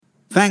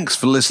Thanks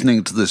for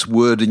listening to this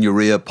Word in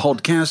Your Ear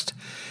podcast.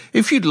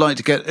 If you'd like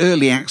to get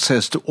early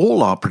access to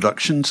all our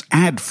productions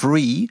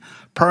ad-free,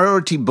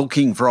 priority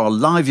booking for our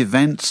live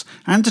events,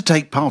 and to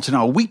take part in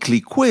our weekly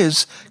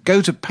quiz,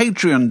 go to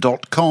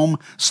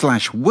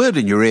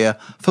patreon.com/wordinyourear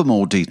for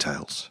more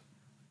details.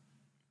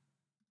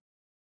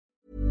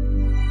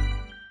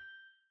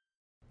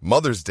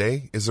 Mother's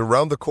Day is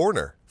around the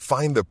corner.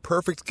 Find the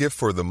perfect gift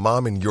for the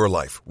mom in your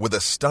life with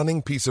a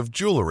stunning piece of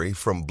jewelry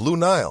from Blue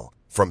Nile.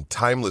 From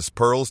timeless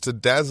pearls to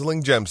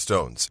dazzling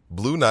gemstones,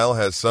 Blue Nile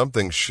has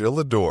something she'll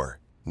adore.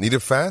 Need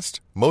it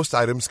fast? Most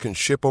items can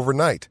ship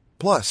overnight.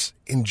 Plus,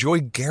 enjoy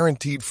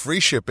guaranteed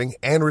free shipping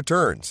and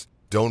returns.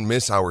 Don't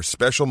miss our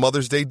special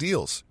Mother's Day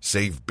deals.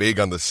 Save big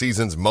on the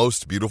season's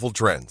most beautiful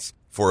trends.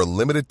 For a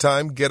limited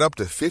time, get up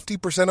to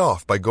 50%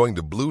 off by going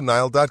to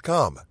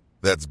BlueNile.com.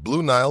 That's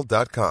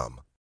BlueNile.com.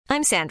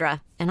 I'm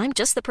Sandra, and I'm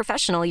just the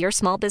professional your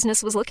small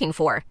business was looking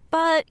for.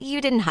 But you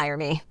didn't hire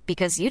me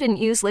because you didn't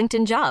use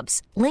LinkedIn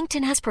Jobs.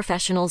 LinkedIn has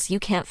professionals you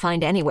can't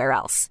find anywhere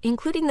else,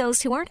 including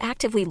those who aren't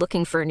actively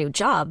looking for a new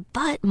job,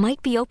 but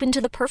might be open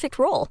to the perfect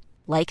role,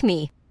 like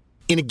me.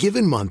 In a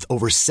given month,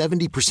 over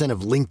 70%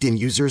 of LinkedIn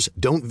users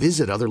don't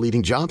visit other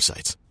leading job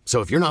sites. So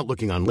if you're not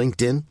looking on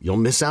LinkedIn, you'll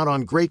miss out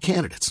on great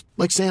candidates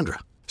like Sandra.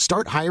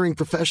 Start hiring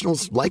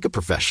professionals like a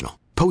professional.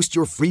 Post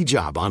your free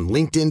job on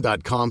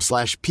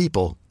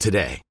linkedin.com/people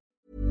today.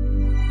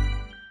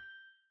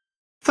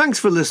 Thanks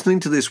for listening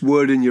to this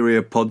Word in Your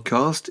Ear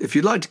podcast. If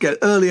you'd like to get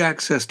early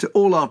access to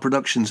all our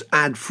productions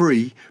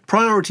ad-free,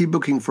 priority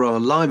booking for our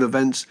live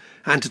events,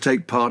 and to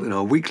take part in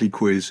our weekly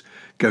quiz,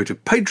 go to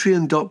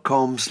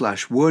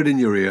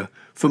patreon.com/wordinyourear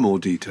for more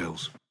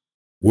details.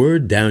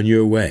 Word down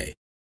your way.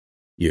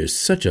 You're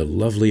such a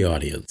lovely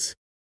audience.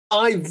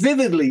 I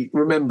vividly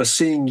remember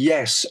seeing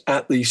Yes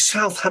at the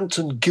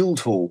Southampton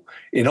Guildhall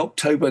in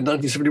October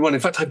 1971. In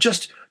fact, I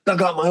just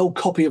dug out my old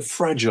copy of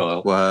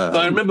Fragile. Wow.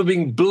 I remember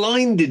being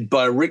blinded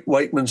by Rick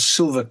Wakeman's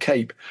Silver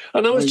Cape.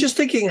 And I was just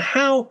thinking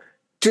how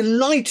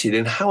delighted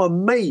and how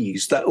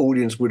amazed that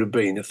audience would have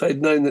been if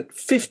they'd known that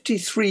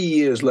 53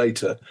 years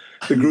later,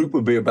 the group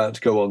would be about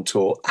to go on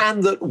tour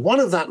and that one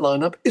of that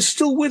lineup is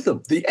still with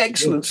them, the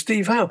excellent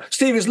Steve Howe.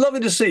 Steve, it's lovely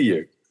to see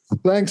you.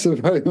 Thanks so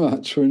very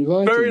much for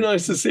inviting me. Very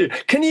nice to see you.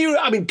 Can you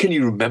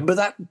remember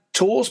that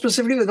tour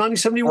specifically, the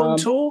 1971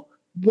 tour?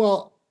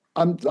 Well,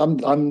 I'm,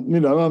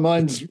 my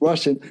mind's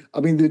rushing. I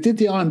mean, they did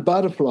the Iron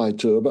Butterfly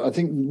tour, but I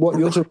think what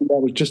you're talking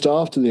about was just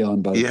after the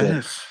Iron Butterfly.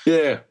 Yes.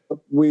 Yeah.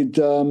 We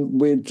did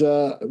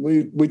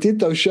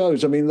those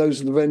shows. I mean,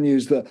 those are the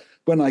venues that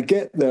when I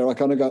get there, I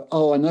kind of go,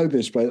 oh, I know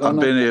this place. I've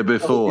been here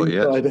before,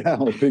 inside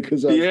out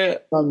because I've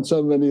done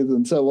so many of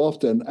them so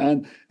often.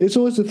 And it's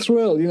always a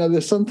thrill. You know,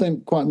 there's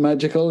something quite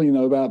magical, you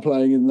know, about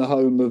playing in the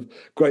home of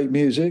great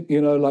music,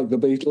 you know, like the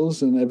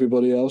Beatles and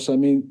everybody else. I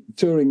mean,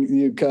 touring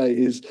the UK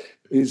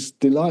is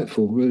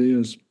delightful, really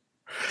is.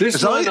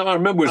 This lineup I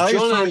remember was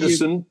John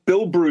Anderson,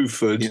 Bill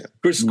Bruford,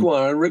 Chris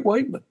Squire, and Rick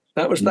Wakeman.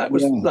 That was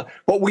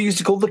what we used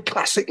to call the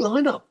classic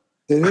lineup.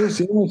 It is.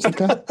 It's a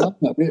classic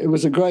lineup. It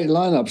was a great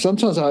lineup.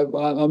 Sometimes I'm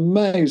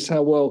amazed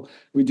how well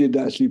we did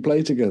actually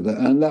play together,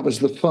 and that was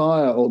the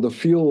fire or the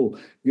fuel,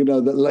 you know,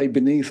 that lay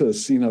beneath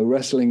us, you know,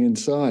 wrestling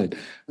inside,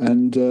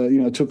 and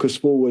you know, took us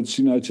forwards,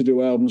 you know, to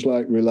do albums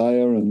like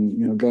Relayer and,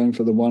 you know, Going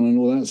for the One and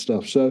all that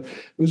stuff. So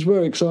it was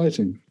very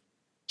exciting.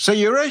 So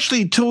you're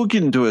actually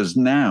talking to us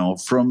now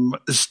from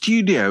a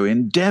studio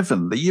in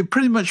Devon that you've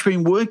pretty much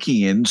been working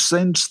in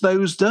since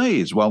those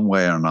days, one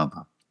way or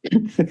another.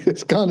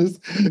 It's kind of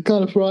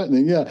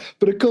frightening, yeah.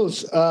 But of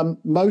course,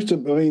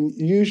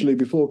 usually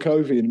before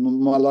COVID,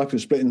 my life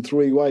was split in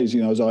three ways.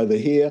 You know, I was either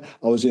here,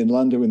 I was in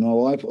London with my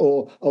wife,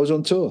 or I was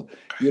on tour.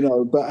 You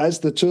know, but as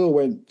the tour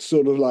went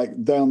sort of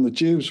like down the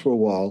tubes for a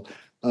while,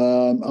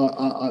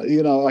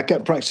 I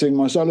kept practicing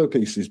my solo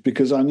pieces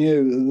because I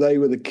knew they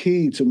were the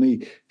key to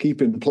me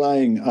keeping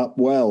playing up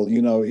well,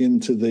 you know,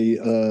 into the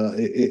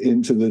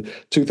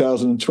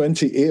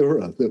 2020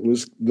 era that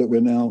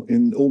we're now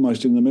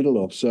almost in the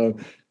middle of. So,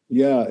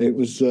 yeah, it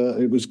was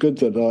good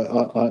that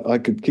I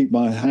could keep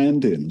my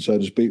hand in, so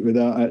to speak,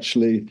 without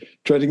actually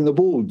treading the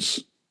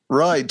boards.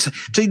 Right.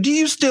 So, do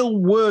you still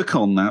work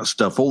on that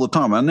stuff all the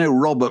time? I know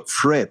Robert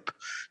Fripp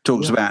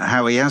talks about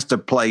how he has to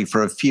play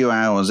for a few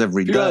hours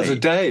every day. 2 hours a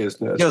day,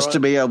 isn't it? Just to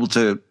be able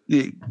to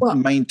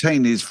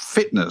maintain his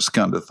fitness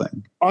kind of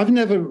thing. I've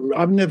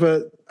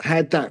never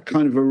had that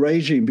kind of a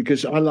regime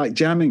because I like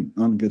jamming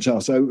on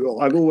guitar. So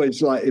I've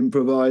always like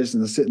improvised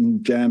and sit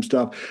and jam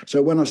stuff.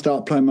 So when I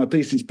start playing my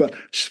pieces, but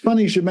it's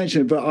funny you should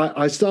mention it, but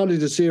I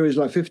started a series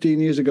like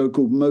 15 years ago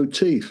called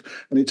Motif,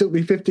 and it took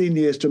me 15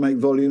 years to make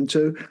volume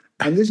 2.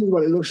 And this is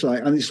what it looks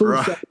like. And it's all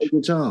right.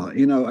 Guitar,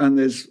 you know, and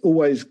there's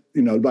always,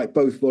 you know, like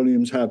both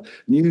volumes have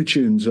new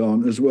tunes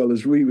on as well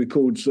as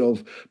re-records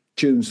of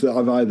tunes that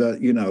I've either,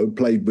 you know,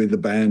 played with the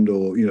band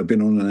or, you know,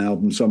 been on an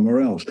album somewhere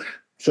else.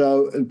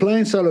 So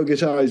playing solo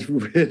guitar is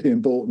really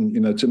important, you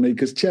know, to me,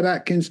 because Chet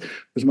Atkins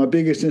was my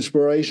biggest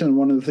inspiration. And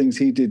one of the things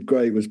he did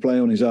great was play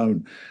on his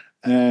own.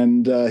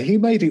 And he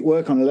made it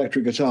work on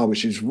electric guitar,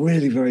 which is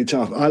really very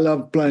tough. I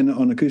love playing it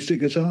on acoustic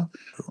guitar,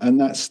 and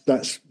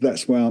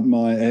that's where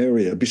my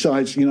area.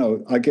 Besides,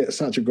 I get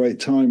such a great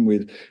time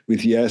with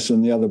Yes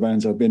and the other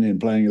bands I've been in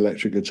playing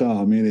electric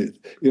guitar. I mean,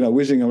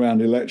 whizzing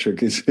around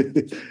electric is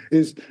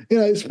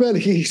it's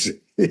fairly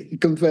easy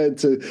compared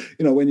to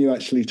when you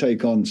actually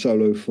take on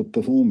solo for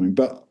performing.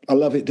 But I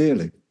love it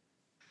dearly.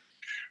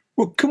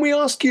 Well, can we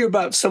ask you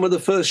about some of the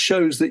first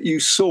shows that you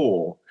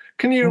saw?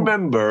 Can you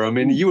remember? I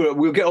mean,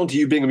 we'll get on to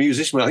you being a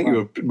musician. I think you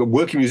were a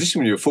working musician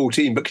when you were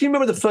 14, but can you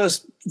remember the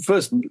first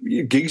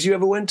gigs you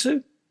ever went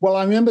to? Well,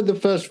 I remember the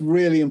first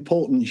really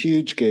important,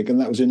 huge gig, and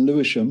that was in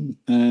Lewisham.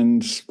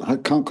 And I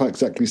can't quite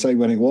exactly say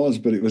when it was,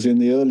 but it was in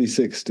the early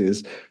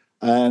 60s.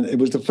 And it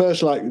was the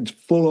first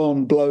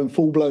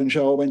full-blown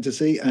show I went to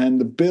see.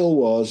 And the bill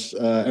was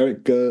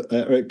Eric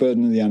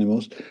Burdon and the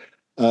Animals.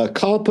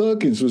 Carl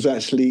Perkins was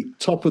actually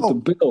top of the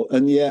bill,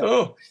 and yet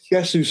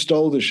guess who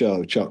stole the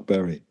show? Chuck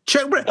Berry.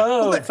 Chuck Berry.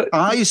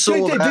 I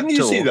saw that. Didn't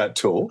you see that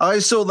tour? I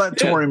saw that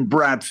tour in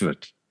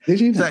Bradford. Did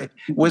you know?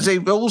 Was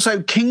it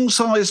also King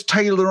Size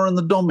Taylor and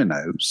the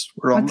Dominoes?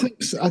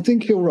 I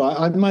think you're right.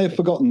 I may have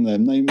forgotten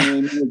them. They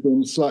may have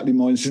been slightly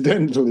more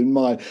incidental in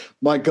my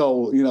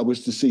goal.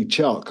 Was to see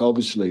Chuck,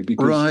 obviously,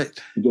 because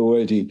he'd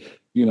already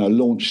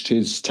launched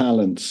his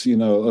talents,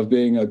 of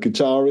being a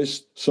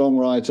guitarist,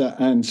 songwriter,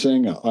 and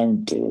singer.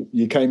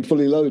 You came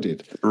fully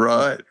loaded.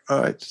 Right.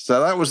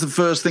 So that was the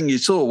first thing you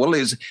saw. Well,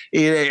 it's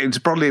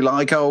probably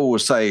like I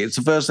always say, it's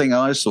the first thing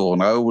I saw,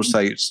 and I always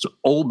say it's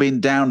all been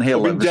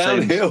downhill. What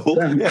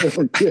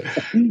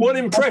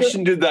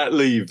impression did that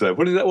leave, though?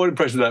 What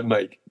impression did that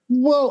make?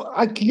 Well,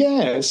 I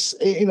guess,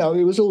 it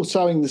was all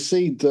sowing the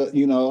seed that,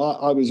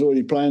 I was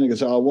already playing the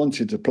guitar. I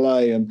wanted to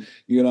play. And,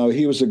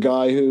 he was a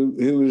guy who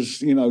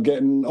was,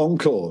 getting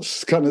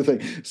encores kind of thing.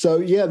 So,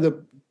 yeah,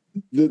 the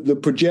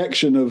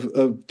projection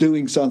of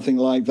doing something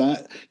like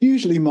that,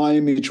 usually my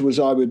image was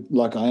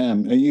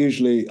and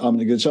usually I'm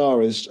the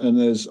guitarist and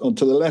there's to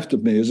the left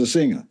of me is a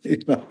singer,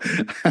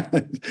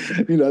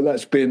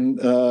 that's been,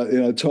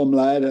 Tom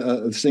Ladd,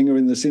 a singer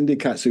in the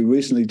Syndicats who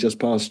recently just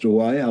passed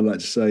away. I'd like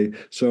to say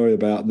sorry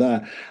about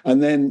that.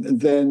 And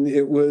then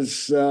it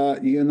was,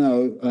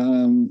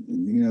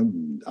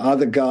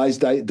 other guys,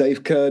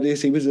 Dave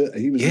Curtis, he was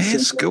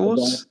yes, of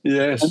course.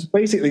 Yes. And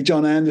basically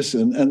John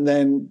Anderson, and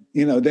then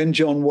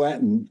John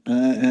Wetton,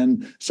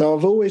 and so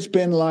I've always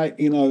been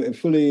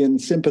fully in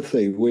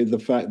sympathy with the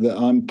fact that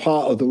I'm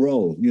part of the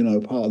role.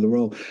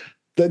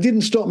 That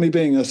didn't stop me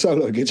being a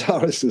solo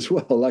guitarist as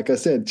well. Like I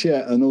said,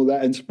 Chet and all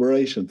that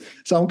inspiration.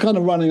 So I'm kind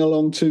of running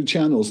along two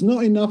channels.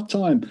 Not enough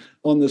time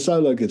on the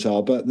solo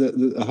guitar, but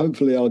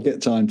hopefully I'll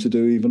get time to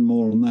do even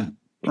more on that.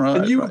 Right.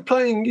 And you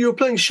were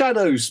playing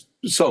Shadows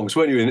songs,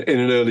 weren't you, in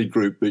an early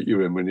group that you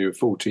were in when you were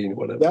 14 or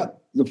whatever? Yeah,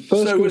 the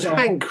first. So was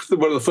Hank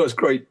one of the first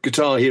great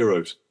guitar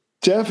heroes?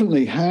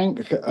 Definitely,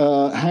 Hank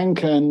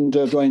and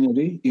Dwayne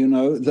Eddy.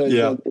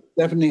 They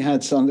definitely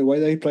had something. The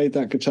way they played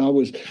that guitar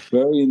was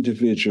very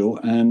individual,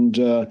 and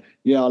I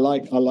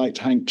liked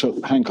Hank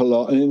a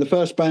lot. And in the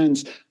first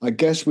bands, I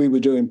guess we were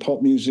doing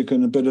pop music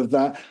and a bit of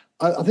that.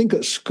 I think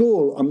at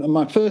school,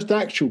 my first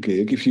actual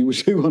gig, if you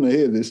want to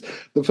hear this,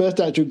 the first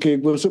actual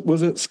gig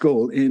was at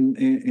school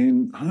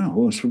in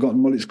I've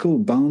forgotten what it's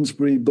called,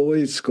 Barnsbury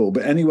Boys School.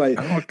 But anyway,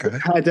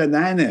 It had an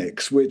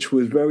annex which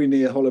was very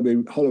near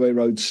Holloway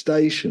Road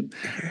Station,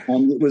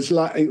 and it was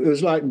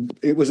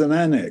an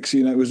annex.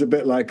 It was a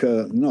bit like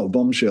not a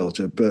bomb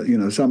shelter, but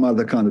some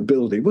other kind of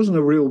building. It wasn't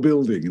a real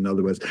building, in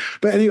other words.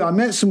 But anyway, I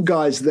met some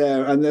guys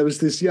there, and there was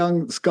this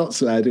young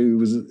Scots lad who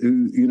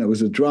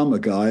was a drummer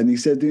guy, and he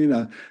said,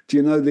 do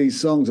you know these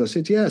songs? I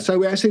said, yeah. So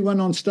we actually went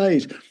on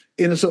stage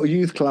in a sort of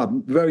youth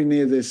club very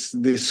near this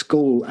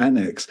school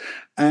annex,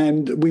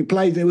 and we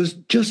played. It was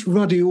just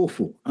ruddy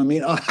awful. I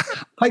mean, I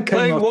came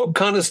playing off, what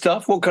kind of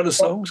stuff? What kind of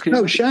songs?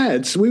 No,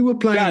 shads. We were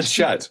playing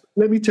shad.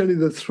 Let me tell you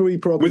the three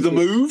problems. With the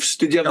moves?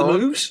 Did you have the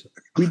moves?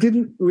 We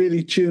didn't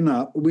really tune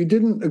up. We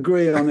didn't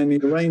agree on any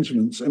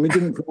arrangements, and we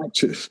didn't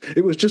practice.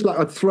 It was just like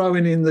a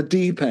throwing in the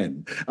deep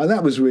end, and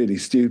that was really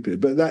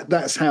stupid. But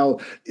that's how.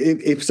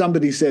 If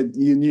somebody said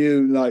you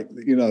knew,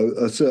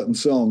 a certain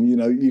song,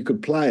 you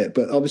could play it.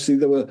 But obviously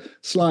there were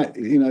slight,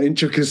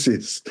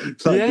 intricacies.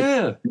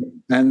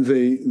 And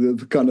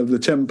the kind of the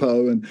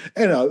tempo and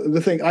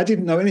the thing. I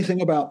didn't know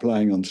anything about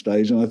playing on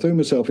stage, and I threw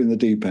myself in the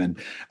deep end.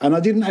 And I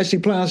didn't actually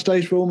play on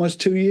stage for almost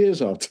 2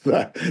 years after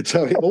that.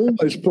 So it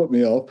almost put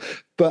me off.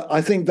 But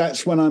I think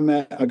that's when I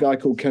met a guy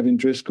called Kevin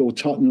Driscoll,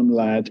 Tottenham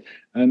lad,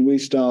 and we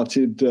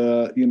started,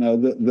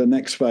 the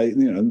next phase.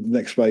 The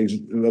next phase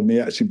of me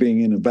actually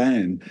being in a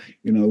band,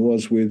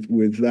 was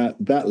with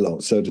that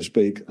lot, so to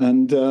speak.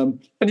 And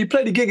you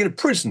played a gig in a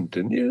prison,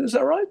 didn't you? Is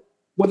that right?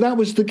 Well, that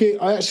was the gig.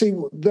 I actually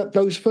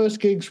those first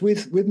gigs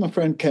with my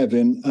friend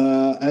Kevin,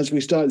 as we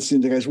started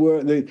Syndicates, were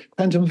at the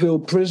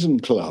Pentonville Prison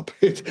Club.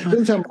 It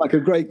doesn't sound like a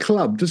great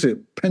club, does it?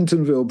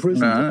 Pentonville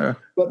Prison. No.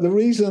 But the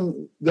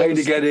reason pay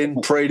to get in,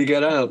 pray to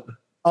get out.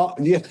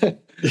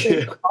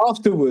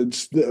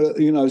 Afterwards,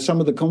 some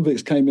of the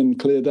convicts came in and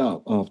cleared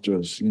up after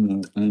us,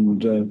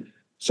 and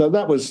So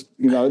that was,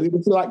 it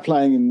was like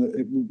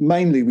playing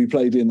mainly we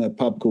played in a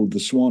pub called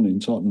The Swan in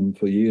Tottenham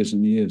for years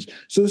and years.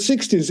 So the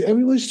 60s,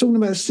 everybody's talking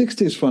about the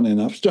 60s, funny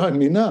enough. It's driving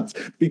me nuts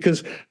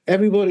because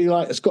everybody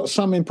has got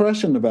some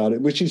impression about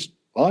it, which is,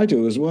 I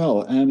do as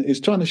well, and is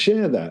trying to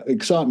share that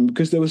excitement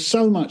because there was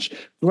so much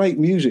great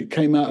music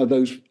came out of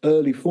those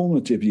early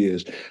formative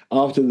years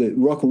after the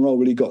rock and roll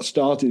really got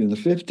started in the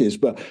 50s.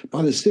 But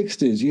by the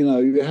 60s,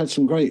 you had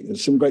some great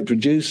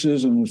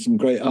producers and some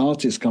great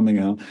artists coming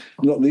out,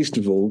 not least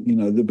of all,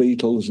 the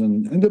Beatles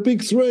and the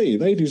Big Three.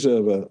 They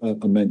deserve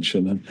a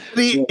mention. And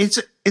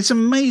it's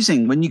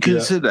amazing when you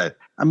consider,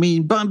 I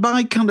mean, by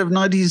kind of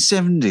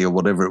 1970 or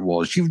whatever it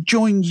was, you've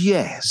joined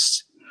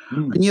Yes.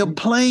 And you're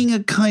playing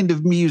a kind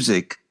of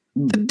music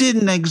that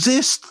didn't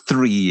exist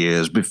 3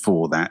 years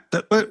before that,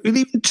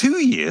 even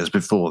 2 years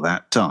before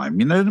that time.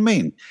 You know what I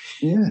mean?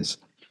 Yes.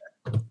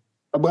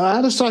 Well,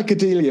 out of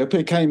psychedelia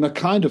became a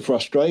kind of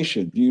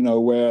frustration,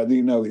 where,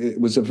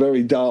 it was a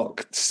very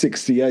dark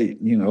 68,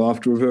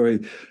 after a very,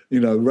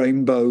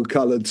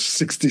 rainbow-coloured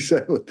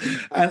 67.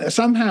 And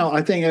somehow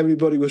I think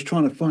everybody was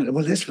trying to find,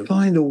 let's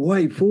find a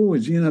way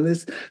forward,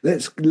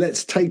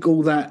 let's take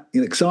all that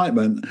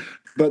excitement.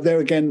 But there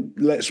again,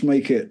 let's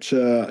make it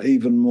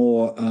even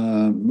more,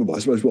 I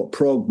suppose what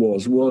prog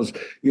was,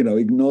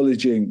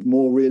 acknowledging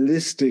more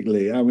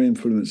realistically our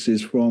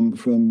influences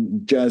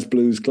from jazz,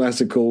 blues,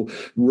 classical,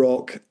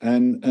 rock,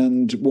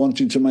 and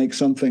wanting to make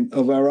something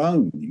of our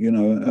own,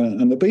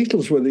 and the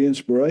Beatles were the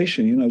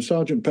inspiration.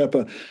 Sgt.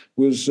 Pepper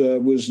was no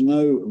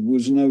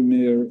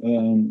mere,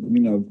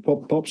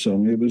 pop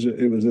song. It was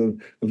a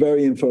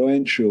very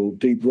influential,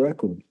 deep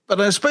record. But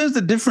I suppose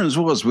the difference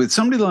was with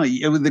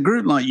with a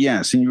group like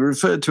Yes, and you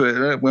referred to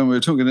it when we were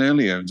talking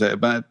earlier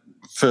about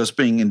first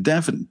being in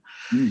Devon.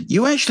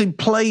 You actually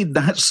played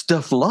that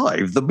stuff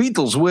live. The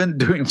Beatles weren't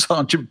doing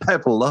Sgt.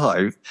 Pepper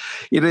live.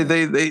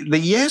 The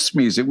Yes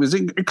music was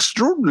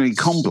extraordinarily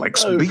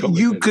complex. So but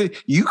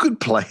you could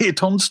play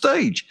it on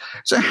stage.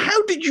 So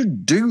how did you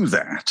do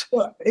that?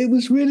 Well, it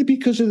was really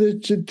because of the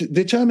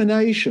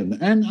determination,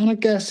 and I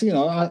guess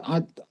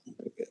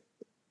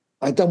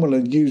I don't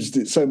want to use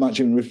it so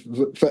much in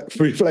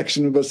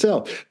reflection of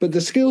myself, but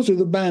the skills of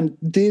the band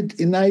did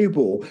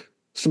enable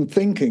some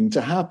thinking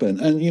to happen.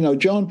 And,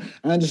 John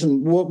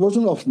Anderson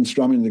wasn't often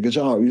strumming the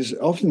guitar. He was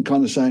often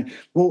kind of saying,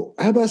 well,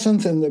 how about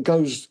something that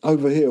goes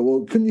over here?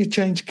 Well, couldn't you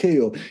change key?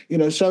 Or,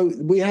 so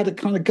we had a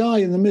kind of guy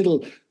in the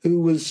middle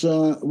who was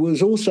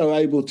also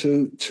able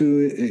to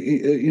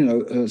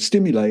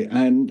stimulate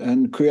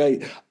and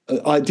create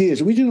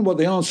ideas. We didn't know what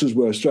the answers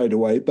were straight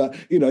away, but,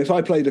 if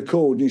I played a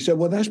chord and he said,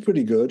 well, that's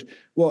pretty good.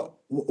 What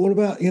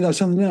about,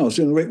 something else?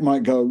 And Rick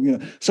might go,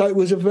 So it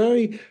was a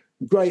very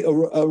great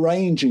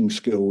arranging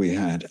skill we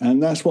had,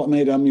 and that's what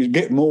made our music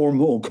get more and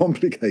more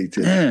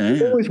complicated.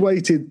 We always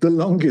waited the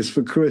longest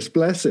for Chris,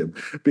 bless him,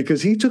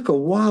 because he took a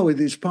while with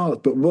his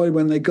parts, but boy,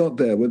 when they got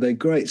there, were they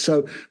great.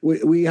 So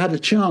we had a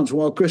chance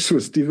while Chris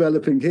was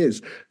developing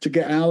his to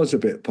get ours a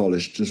bit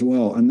polished as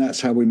well, and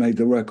that's how we made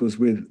the records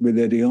with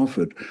Eddie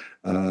Offord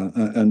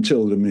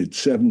until the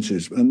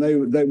mid-70s, and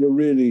they were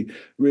really,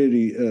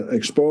 really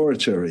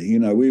exploratory.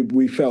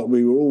 We felt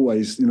we were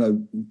always,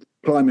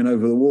 climbing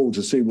over the wall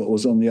to see what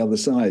was on the other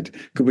side.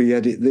 Could we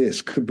edit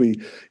this? Could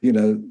we,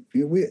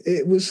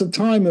 it was a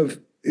time of,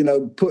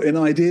 putting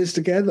ideas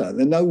together.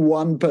 And no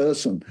one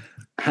person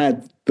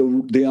had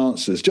the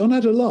answers. John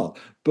had a lot,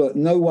 but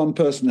no one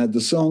person had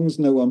the songs.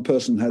 No one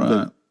person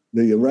had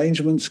the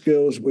arrangement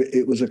skills.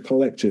 It was a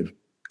collective.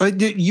 But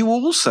you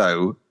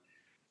also,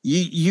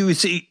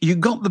 you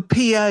got the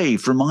PA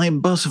from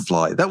Iron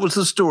Butterfly. That was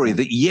the story,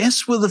 that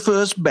Yes were the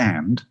first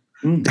band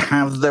to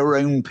have their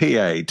own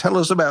PA. Tell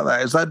us about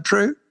that. Is that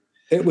true?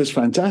 It was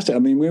fantastic. I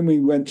mean, when we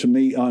went to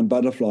meet Iron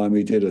Butterfly and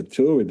we did a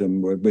tour with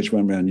them, which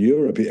went around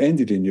Europe, it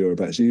ended in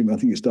Europe, actually. I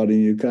think it started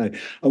in the UK.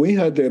 And we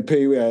heard their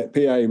PA,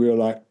 we were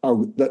like,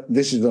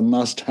 this is a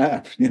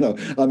must-have.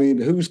 I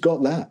mean, who's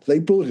got that? They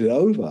brought it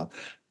over.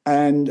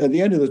 And at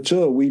the end of the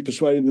tour, we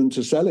persuaded them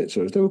to sell it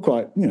to us. They were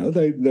quite,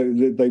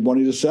 they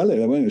wanted to sell it.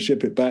 They wanted to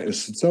ship it back,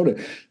 sold it.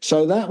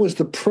 So that was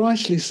the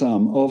pricely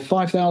sum of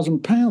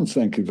 £5,000.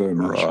 Thank you very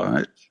much.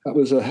 Right. That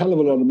was a hell of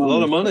a lot of money. A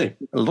lot of money.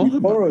 We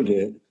borrowed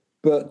it.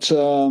 But,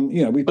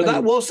 But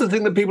that was the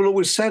thing that people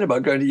always said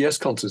about going to Yes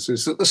concerts,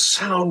 is that the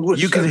sound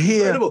was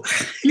incredible.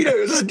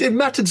 It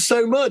mattered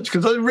so much,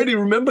 because I really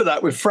remember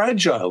that with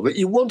Fragile, that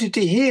you wanted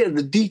to hear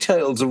the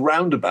details of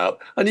Roundabout,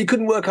 and you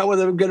couldn't work out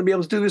whether they were going to be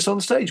able to do this on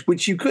stage,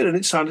 which you could, and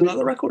it sounded like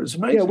the record. It's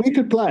amazing. Yeah, we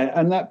could play it,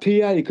 and that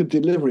PA could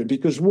deliver it,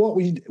 because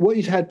what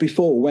you'd had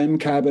before, Wem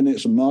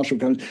cabinets and Marshall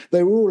cabinets,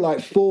 they were all like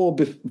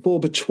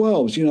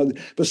 4x12s,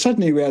 but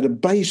suddenly we had a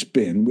bass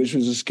bin, which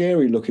was a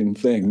scary looking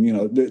thing,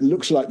 that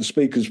looks like the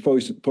speakers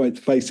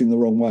facing the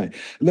wrong way.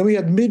 And then we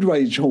had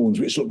mid-range horns,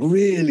 which looked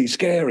really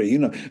scary,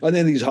 and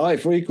then these high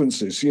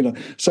frequencies,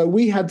 So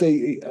we had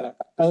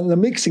and the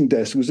mixing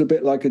desk was a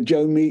bit like a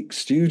Joe Meek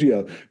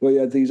studio where you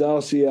had these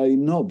RCA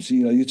knobs,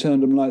 you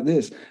turned them like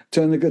this,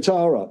 turn the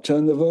guitar up,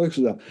 turn the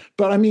vocals up.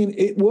 But I mean,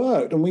 it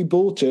worked, and we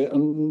bought it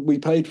and we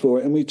paid for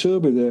it and we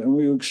toured with it and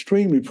we were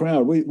extremely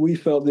proud. We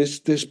felt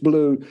this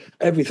blew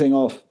everything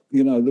off,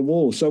 the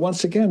wall. So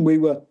once again, we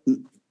were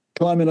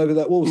climbing over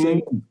that wall,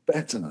 saying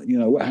better,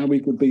 how we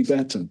could be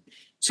better.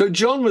 So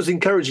John was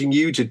encouraging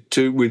you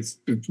to with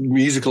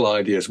musical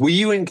ideas. Were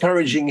you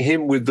encouraging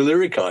him with the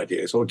lyric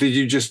ideas, or did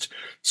you just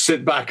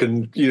sit back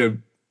and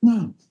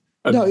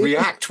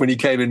react when he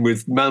came in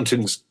with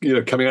mountains,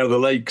 coming out of the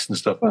lakes and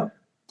stuff? Well,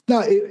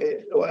 no,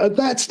 at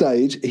that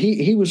stage,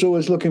 he was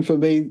always looking for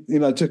me,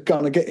 to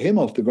kind of get him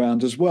off the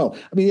ground as well.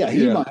 I mean,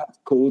 he might have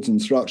chords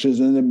and structures,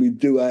 and then we'd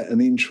do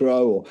an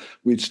intro, or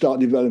we'd start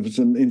developing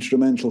some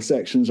instrumental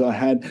sections I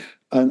had.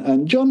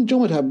 And John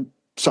would have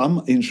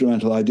some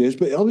instrumental ideas,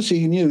 but obviously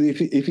he knew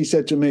if he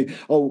said to me,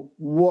 "Oh,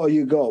 what have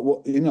you got?"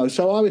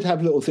 So I would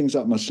have little things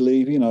up my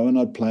sleeve, and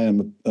I'd play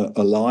him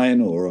a line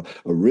or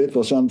a riff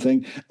or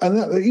something, and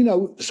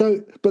that,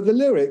 So, but the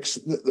lyrics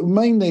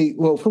mainly,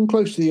 from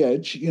Close to the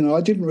Edge, I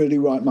didn't really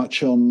write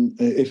much on,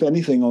 if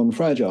anything, on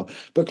Fragile,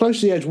 but Close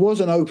to the Edge was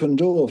an open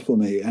door for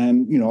me,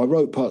 and I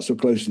wrote parts of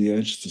Close to the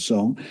Edge, the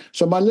song,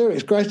 so my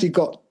lyrics gradually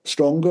got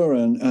stronger,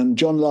 and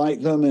John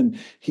liked them, and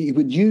he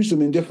would use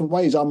them in different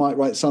ways. I might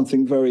write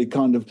something very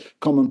kind of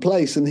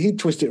commonplace, and he'd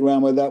twist it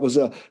around where that was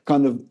a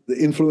kind of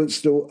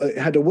influence, it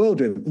had a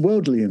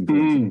worldly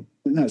influence.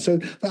 So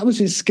that was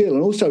his skill,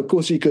 and also, of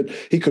course, he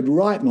could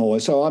write more.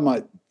 So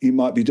he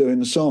might be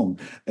doing a song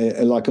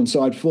like on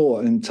side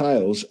 4 in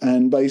Tales,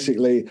 and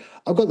basically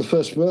I've got the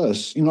first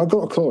verse, I've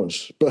got a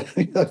chorus, but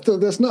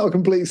that's not a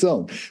complete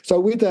song. So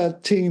with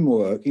that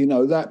teamwork,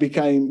 that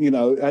became,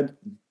 had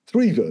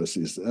 3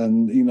 verses,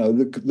 and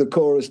the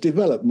chorus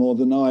developed more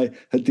than I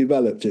had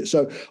developed it.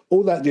 So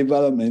all that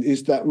development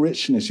is that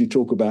richness you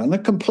talk about, and the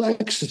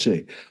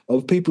complexity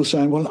of people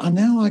saying, "Well,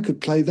 now I could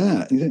play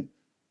that." And you think,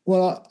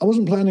 "Well, I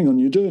wasn't planning on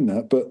you doing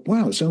that, but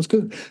wow, it sounds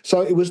good."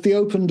 So it was the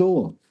open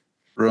door.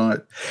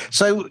 Right.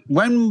 So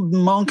when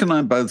Mark and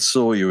I both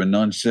saw you in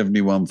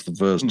 1971 for the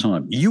first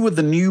time, you were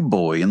the new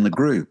boy in the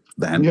group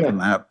then. At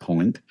that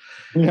point.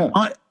 Yeah.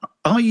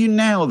 Are you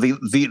now the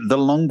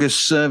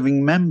longest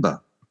serving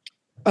member?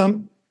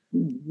 Well,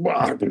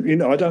 I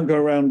don't go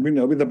around,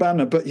 with a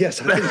banner, but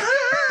yes, I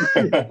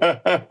think.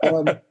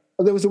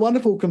 There was a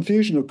wonderful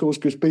confusion, of course,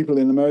 because people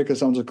in America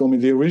sometimes call me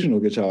the original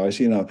guitarist,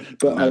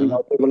 But I give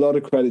a lot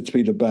of credit to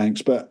Peter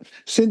Banks. But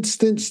since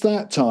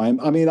that time,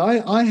 I mean,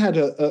 I had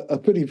a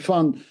pretty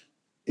fun,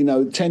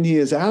 10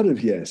 years out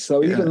of Yes.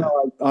 So even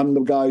though I'm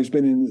the guy who's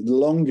been in the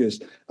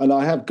longest, and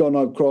I have gone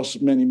across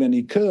many,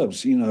 many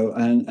curves,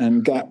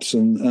 and gaps,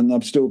 and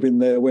I've still been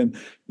there when,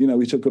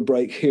 we took a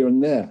break here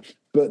and there.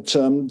 But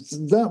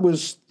that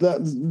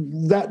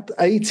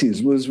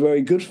 80s was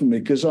very good for me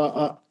because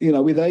I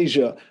with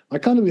Asia, I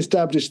kind of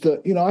established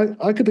that,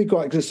 I could be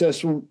quite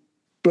successful,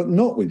 but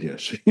not with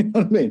Yes. You know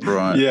what I mean?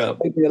 Right. Yeah.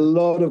 It gave me a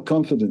lot of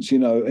confidence,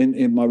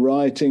 in my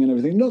writing and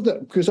everything. Not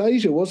that, because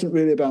Asia wasn't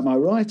really about my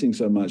writing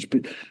so much.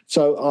 But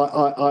so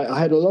I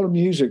had a lot of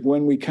music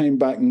when we came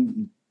back,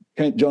 and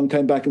John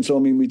came back and saw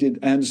me, and we did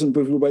Anderson,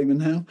 Bruce Wakeman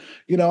Howe.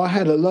 I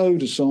had a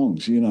load of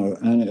songs, and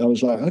I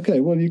was like, okay,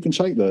 well, you can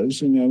take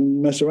those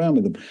and, mess around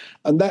with them.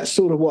 And that's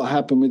sort of what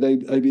happened with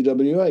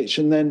ABWH.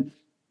 And then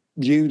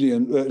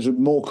Union was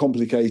more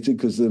complicated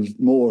because there's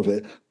more of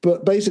it.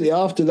 But basically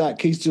after that,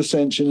 Keys to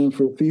Ascension, and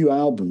for a few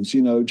albums,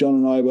 John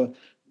and I were,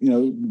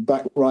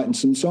 back writing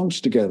some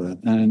songs together.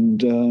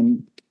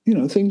 And,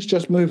 things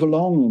just move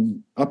along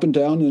and up and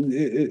down, and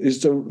it's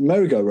the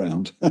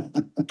merry-go-round.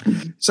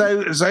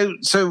 So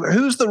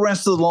who's the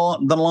rest of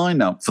the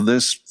lineup for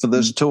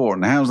this tour,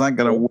 and how's that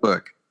going to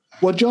work?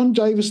 Well, John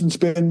Davison's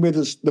been with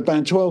us, the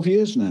band, 12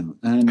 years now,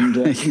 and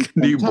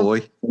new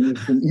boy.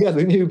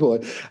 The new boy.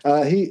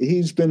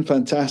 He's been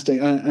fantastic,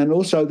 and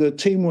also the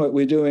teamwork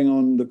we're doing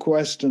on the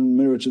Quest and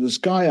Mirror to the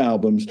Sky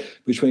albums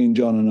between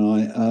John and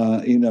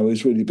I,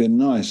 has really been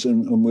nice,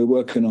 and we're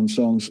working on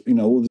songs,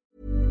 all the.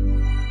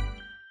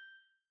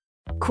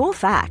 Cool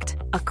fact,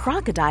 a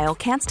crocodile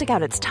can't stick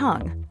out its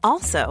tongue.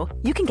 Also,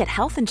 you can get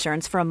health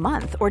insurance for a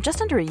month or just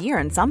under a year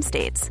in some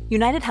states.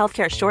 United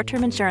Healthcare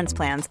short-term insurance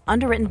plans,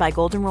 underwritten by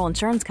Golden Rule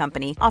Insurance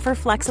Company, offer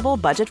flexible,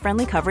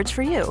 budget-friendly coverage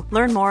for you.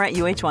 Learn more at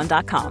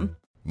uh1.com.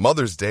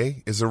 Mother's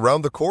Day is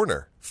around the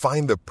corner.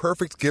 Find the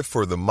perfect gift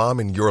for the mom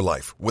in your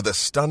life with a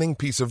stunning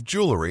piece of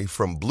jewelry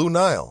from Blue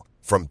Nile.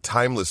 From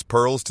timeless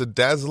pearls to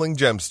dazzling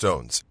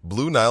gemstones,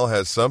 Blue Nile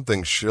has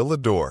something she'll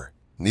adore.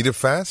 Need it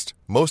fast?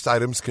 Most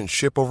items can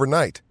ship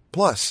overnight.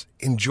 Plus,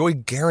 enjoy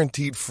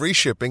guaranteed free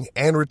shipping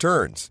and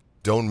returns.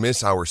 Don't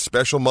miss our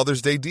special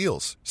Mother's Day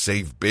deals.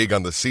 Save big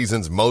on the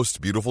season's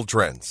most beautiful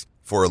trends.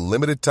 For a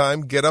limited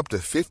time, get up to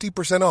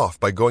 50% off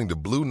by going to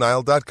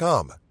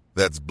BlueNile.com.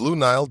 That's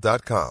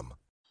BlueNile.com.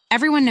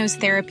 Everyone knows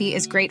therapy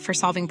is great for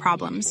solving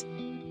problems.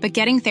 But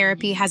getting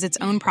therapy has its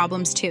own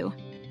problems too.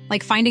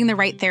 Like finding the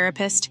right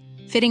therapist,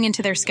 fitting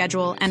into their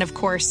schedule, and of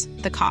course,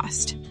 the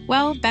cost.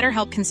 Well,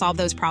 BetterHelp can solve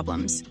those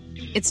problems.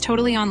 It's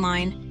totally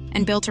online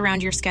and built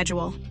around your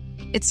schedule.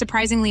 It's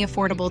surprisingly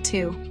affordable,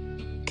 too.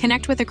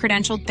 Connect with a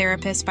credentialed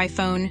therapist by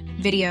phone,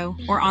 video,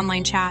 or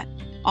online chat,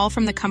 all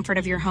from the comfort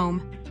of your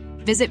home.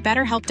 Visit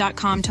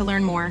BetterHelp.com to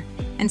learn more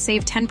and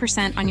save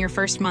 10% on your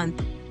first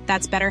month.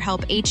 That's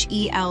BetterHelp,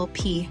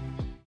 H-E-L-P.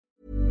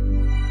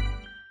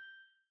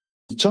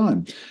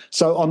 Time.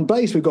 So on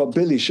bass, we've got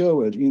Billy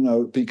Sherwood,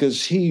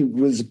 because he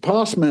was a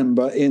past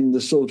member in the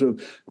sort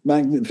of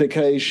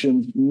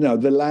magnification,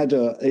 the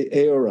ladder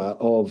era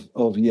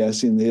of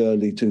Yes in the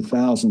early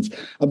 2000s.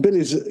 And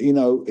Billy's,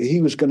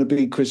 he was going to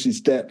be Chris's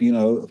step,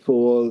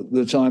 for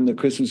the time that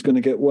Chris was going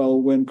to get well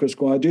when Chris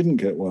Squire didn't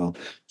get well.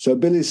 So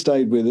Billy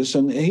stayed with us,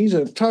 and he's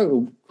a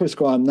total Chris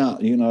Squire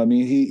nut,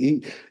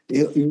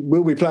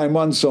 we'll be playing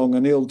one song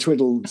and he'll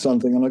twiddle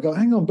something, and I go,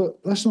 hang on,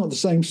 but that's not the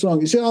same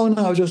song. He said, oh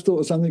no, I just thought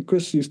of something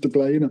Chris used to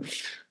play,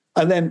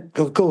 And then,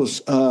 of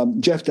course,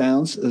 Jeff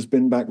Downs has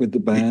been back with the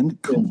band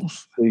in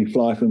the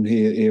Fly From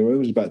Here era. It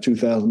was about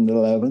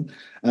 2011.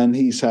 And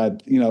he's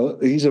had,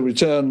 he's a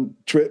return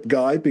trip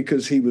guy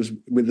because he was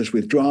with us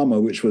with Drama,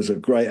 which was a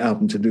great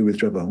album to do with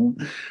Trevor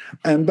Horn.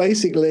 And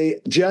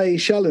basically, Jay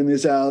Shullen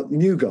is our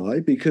new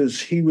guy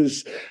because he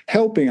was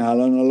helping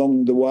Alan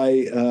along the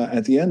way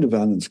at the end of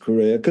Alan's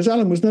career, because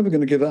Alan was never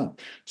going to give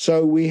up.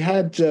 So we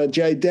had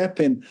Jay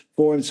Depp in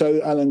for him,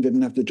 so Alan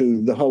didn't have to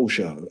do the whole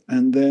show.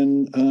 And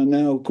then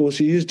now, of course,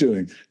 he is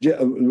doing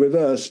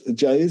reverse.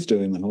 Jay is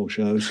doing the whole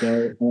show.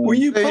 So were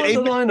you part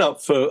of the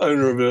lineup for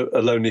Owner of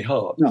a Lonely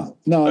Heart?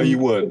 No, you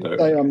weren't.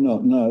 No, I'm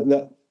not.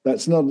 No,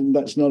 that's not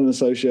an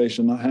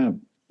association I have.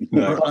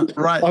 No,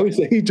 right. I was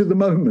the heat of the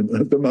moment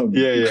at the moment.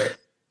 Yeah.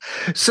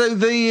 So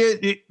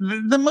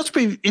that must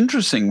be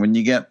interesting when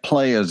you get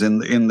players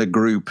in the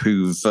group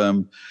who've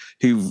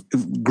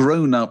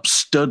grown up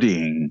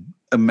studying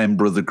a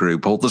member of the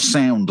group or the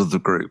sound of the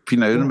group. You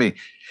know what I mean?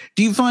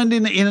 Do you find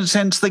in a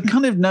sense they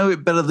kind of know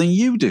it better than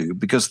you do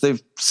because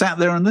they've sat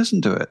there and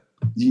listened to it?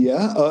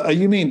 Yeah.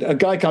 You mean a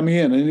guy coming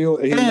in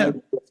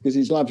and because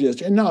he's loved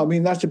Yes? No, I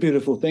mean, that's a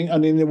beautiful thing.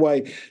 And in a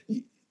way,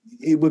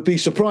 it would be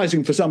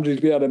surprising for somebody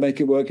to be able to make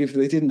it work if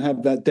they didn't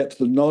have that depth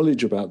of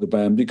knowledge about the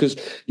band, because,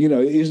 it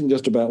isn't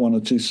just about one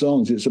or two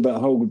songs. It's about a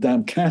whole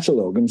damn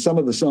catalogue. And some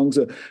of the songs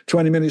are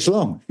 20 minutes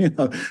long,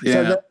 Yeah.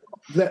 So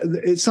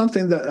it's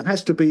something that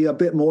has to be a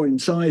bit more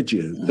inside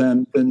you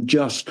than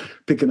just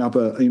picking up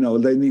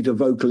they need a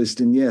vocalist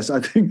in Yes.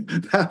 I think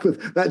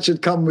that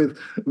should come with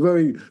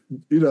very,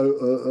 a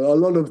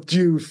lot of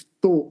due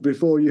thought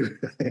before you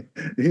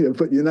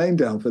put your name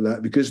down for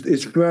that, because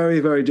it's very,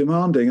 very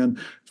demanding. And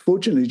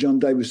fortunately, John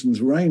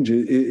Davison's range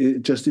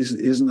it just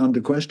isn't under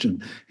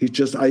question. He's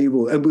just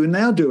able, and we're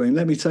now doing.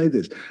 Let me say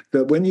this: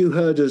 that when you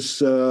heard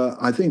us,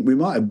 I think we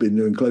might have been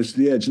doing Close to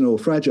the Edge or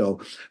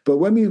Fragile,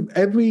 but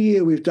every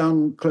year we've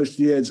done Close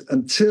to the Edge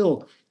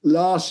until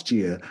last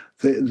year.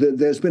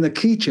 There's been a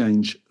key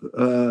change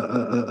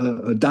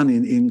done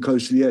in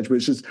Close to the Edge,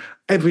 which is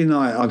every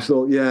night I've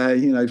thought,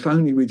 if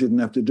only we didn't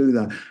have to do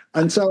that.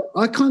 And so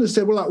I kind of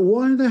said, well,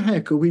 why the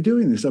heck are we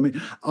doing this? I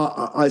mean,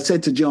 I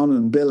said to John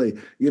and Billy,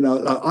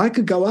 I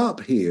could go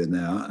up here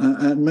now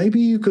and maybe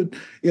you could,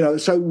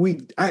 so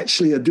we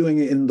actually are doing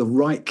it in the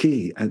right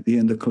key at the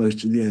end of Close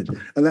to the Edge.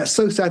 And that's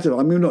so satisfying.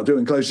 I mean, we're not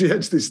doing Close to the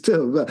Edge this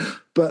still,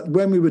 but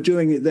when we were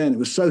doing it then, it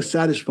was so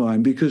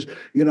satisfying because,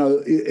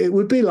 it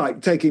would be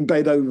like taking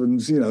Beethoven's,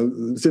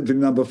 Symphony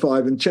No.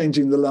 5 and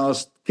changing the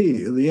last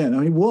key at the end. I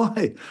mean,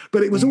 why?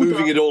 But it was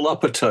moving it all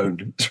up a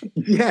tone.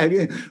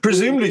 Yeah.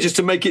 Presumably just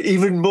to make it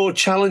even more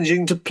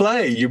challenging to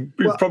play. You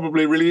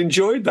probably really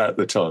enjoyed that at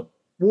the time.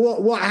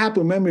 What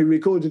happened when we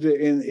recorded it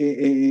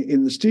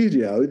in the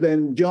studio?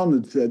 Then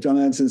John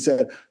Anderson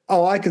said,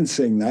 "Oh, I can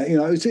sing that.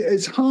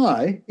 It's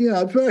high.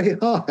 Very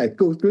high. Of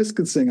course, Chris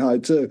can sing high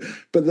too,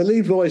 but the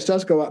lead voice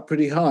does go up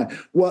pretty high."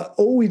 Well,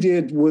 all we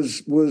did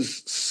was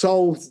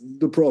solve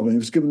the problem. It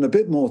was given a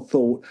bit more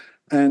thought.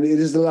 And it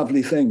is a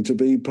lovely thing to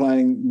be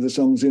playing the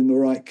songs in the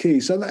right key.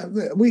 So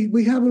that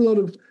we have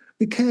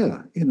we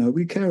care,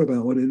 we care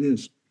about what it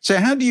is. So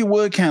how do you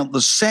work out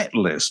the set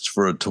list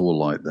for a tour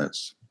like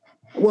this?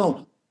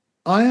 Well,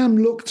 I am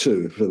looked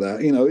to for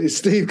that. Is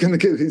Steve going to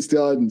give his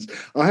guidance?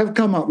 I have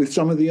come up with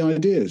some of the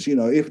ideas,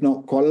 if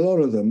not quite a lot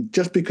of them,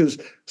 just because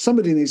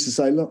somebody needs to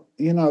say, look,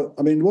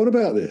 I mean, what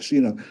about this?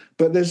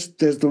 But there's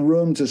the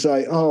room to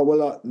say, oh,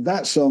 well,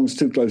 that song's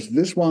too close to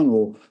this one,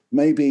 or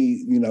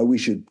maybe, we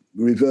should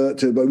revert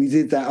to, but we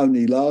did that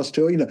only last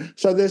tour,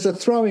 So there's a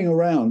throwing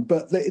around,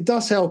 but it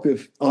does help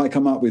if I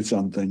come up with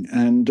something,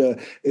 and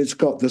it's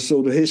got the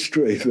sort of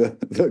history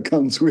that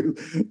comes with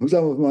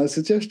some of my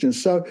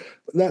suggestions. So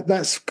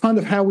that's kind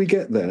of how we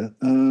get there,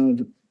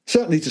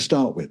 certainly to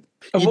start with.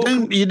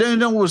 You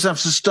don't always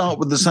have to start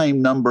with the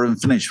same number and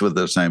finish with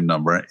the same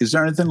number. Is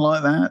there anything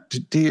like that?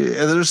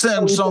 Are there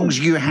certain songs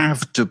you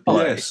have to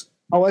play? Yes.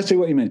 Oh, I see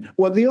what you mean.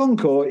 Well, the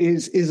encore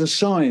is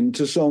assigned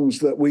to songs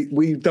that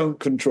we don't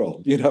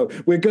control.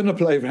 We're going to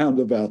play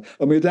Roundabout,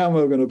 and we're damn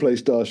well going to play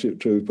Starship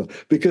Trooper,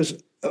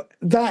 because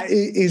that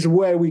is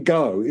where we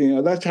go.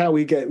 That's how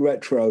we get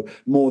retro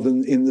more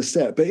than in the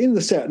set. But in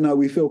the set, no,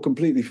 we feel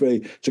completely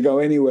free to go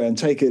anywhere and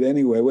take it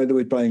anywhere, whether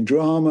we're playing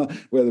drama,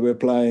 whether we're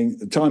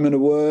playing Time and a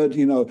Word,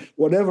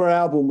 whatever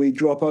album we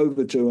drop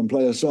over to and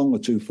play a song or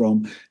two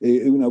from,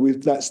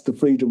 that's the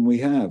freedom we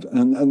have.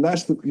 And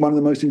that's one of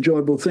the most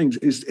enjoyable things.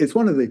 It's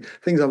one of the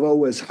things I've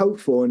always hoped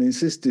for and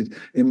insisted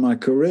in my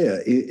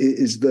career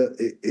is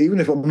that even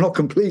if I'm not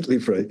completely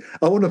free,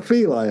 I want to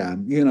feel I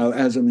am,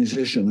 as a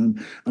musician.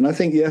 And I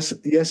think Yes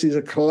is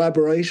a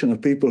collaboration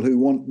of people who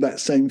want that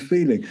same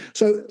feeling.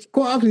 So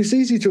quite often it's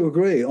easy to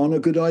agree on a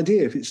good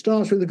idea. If it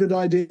starts with a good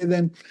idea,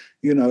 then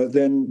we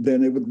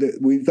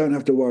don't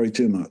have to worry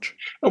too much.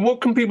 And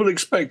what can people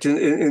expect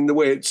in the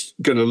way it's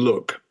going to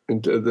look,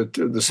 in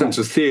the sense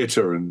of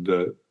theatre and?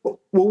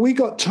 Well, we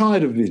got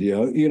tired of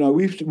video.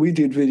 We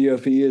did video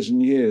for years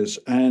and years,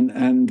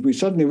 and we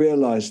suddenly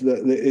realised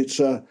that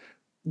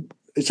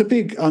it's a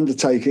big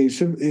undertaking.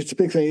 It's a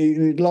big thing. You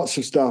need lots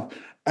of stuff.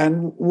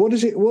 And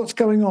what's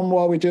going on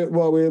while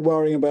we're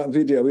worrying about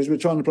video is we're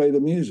trying to play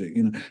the music,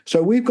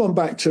 So we've gone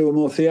back to a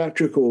more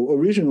theatrical,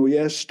 original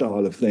Yes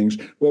style of things,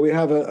 where we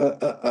have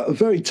a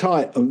very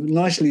tight,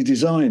 nicely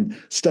designed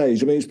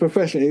stage. I mean, it's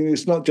professional.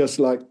 It's not just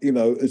like,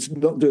 it's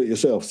not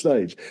do-it-yourself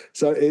stage.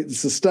 So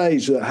it's a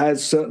stage that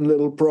has certain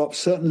little props,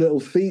 certain little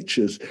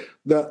features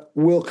that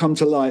will come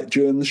to light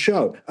during the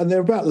show. And they're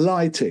about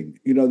lighting,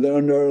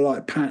 they're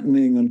like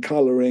patterning and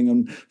colouring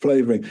and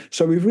flavouring.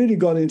 So we've really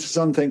got into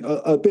something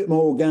a bit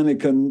more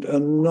organic and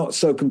not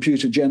so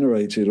computer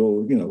generated,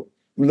 or,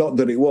 not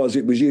that it was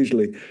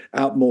usually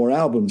out more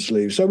album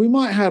sleeves. So we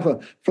might have a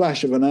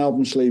flash of an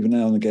album sleeve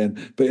now and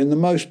again, but in the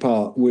most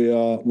part, we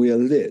are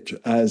lit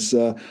as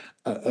a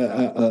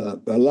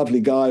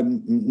lovely guy,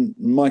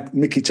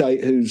 Mickey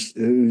Tate, who's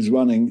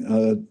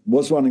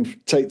was running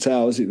Tate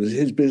Towers. It was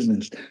his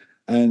business.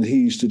 And he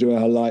used to do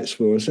our lights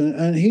for us,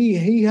 and he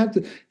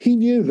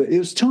knew that it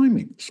was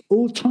timing. It's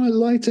all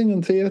lighting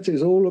and theatre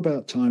is all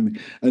about timing.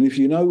 And if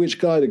you know which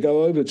guy to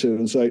go over to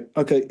and say,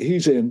 okay,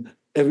 he's in,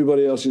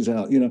 everybody else is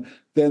out,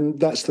 then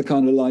that's the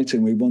kind of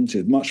lighting we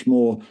wanted. Much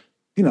more,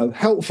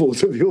 helpful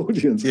to the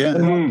audience. Yeah.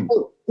 Like,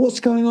 oh, what's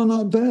going on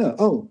up there?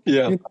 Oh,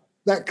 yeah.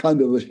 That kind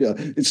of a show.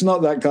 It's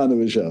not that kind of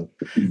a show.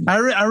 I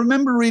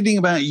remember reading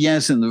about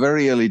Yes in the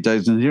very early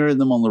days and hearing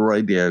them on the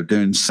radio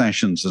doing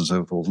sessions and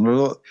so forth.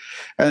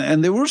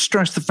 And they will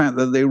stress the fact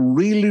that they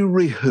really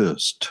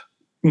rehearsed.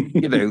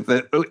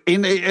 That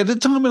at a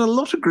time when a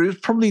lot of groups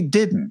probably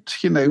didn't.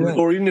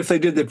 Or even if they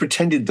did, they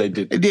pretended they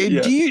did.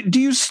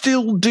 Do you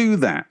still do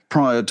that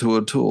prior to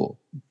a tour?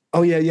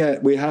 Oh, yeah,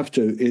 we have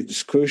to.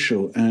 It's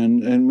crucial.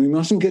 And we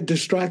mustn't get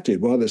distracted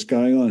while that's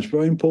going on. It's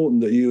very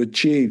important that you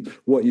achieve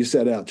what you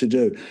set out to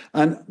do.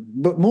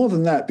 But more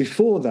than that,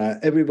 before that,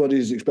 everybody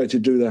is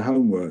expected to do their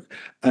homework.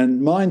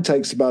 And mine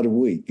takes about a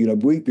week, a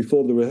week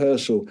before the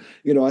rehearsal.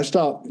 I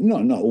start,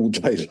 not all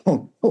day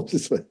long,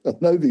 obviously. I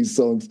know these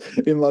songs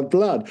in my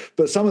blood.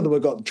 But some of them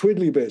have got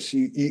twiddly bits.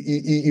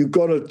 You've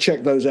got to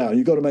check those out.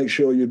 You've got to make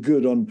sure you're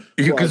good on...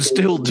 You can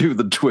still do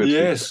the twiddly.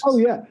 Yes. Oh,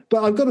 yeah.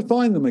 But I've got to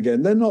find them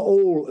again. They're not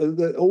all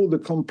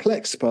the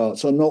complex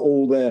parts are not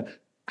all there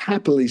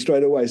happily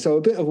straight away. So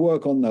a bit of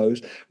work on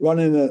those,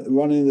 running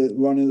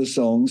the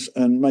songs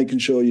and making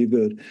sure you're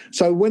good.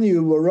 So when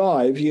you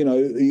arrive, you've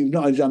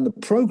not only done the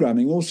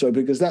programming also,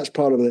 because that's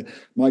part of it.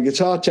 My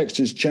guitar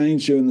textures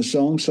change during the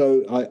song.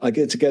 So I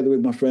get together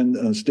with my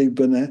friend Steve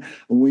Burnett,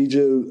 and we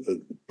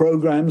do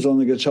programs on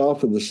the guitar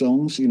for the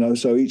songs,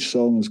 so each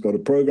song has got a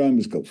program.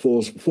 It's got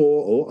four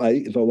or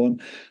 8 if I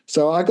want.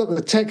 So I got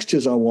the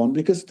textures I want,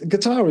 because the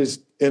guitar is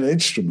an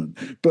instrument,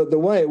 but the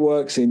way it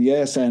works in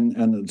Yes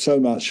and so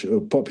much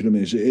of popular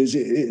music is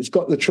it's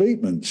got the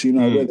treatments,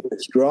 whether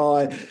it's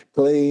dry,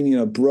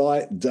 clean,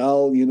 bright,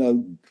 dull,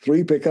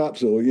 3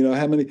 pickups or,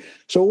 how many.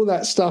 So all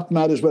that stuff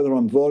matters, whether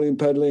I'm volume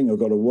pedaling or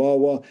got a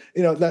wah-wah,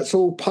 that's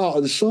all part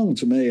of the song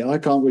to me. I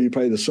can't really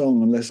play the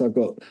song unless I've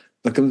got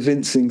a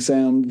convincing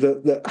sound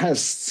that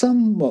has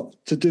somewhat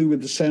to do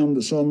with the sound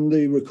that's on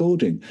the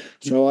recording.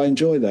 So I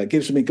enjoy that. It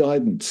gives me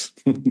guidance.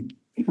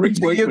 Rick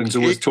Wakeman's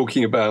always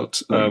talking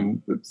about,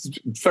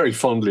 very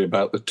fondly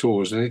about the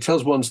tours, and he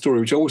tells one story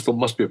which I always thought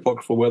must be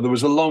apocryphal, where there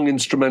was a long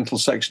instrumental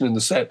section in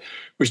the set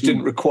which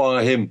didn't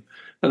require him,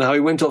 and how he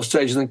went off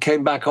stage and then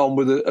came back on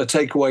with a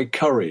takeaway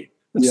curry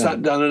and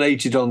sat down and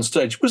ate it on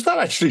stage. Was that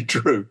actually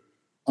true?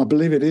 I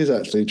believe it is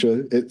actually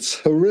true. It's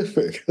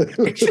horrific.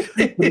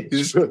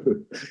 It's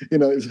true.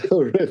 It's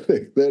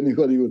horrific that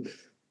anybody would.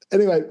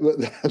 Anyway,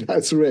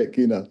 that's Rick,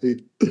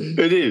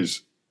 It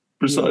is,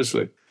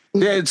 precisely.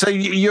 Yeah, so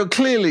you're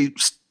clearly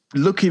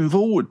looking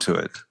forward to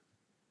it.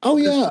 Oh,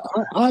 yeah.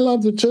 I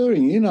love the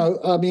touring,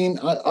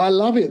 I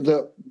love it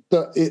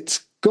that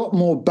it's got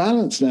more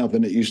balance now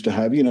than it used to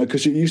have,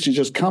 because it used to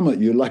just come at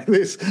you like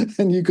this,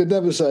 and you could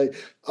never say,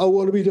 oh,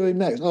 what are we doing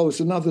next? Oh, it's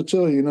another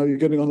tour, you're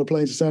getting on a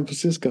plane to San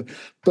Francisco.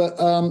 But,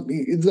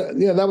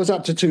 that was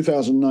up to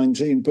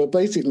 2019. But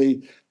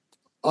basically,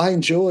 I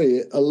enjoy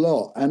it a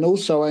lot. And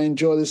also I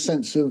enjoy the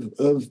sense of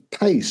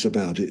pace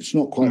about it. It's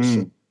not quite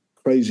so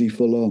crazy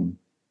full on.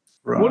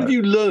 Right. What have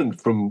you learned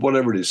from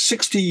whatever it is,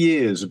 60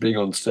 years of being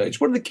on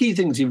stage? What are the key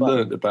things you've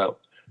learned about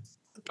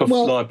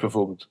live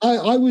performance?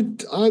 I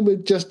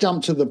would just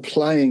jump to the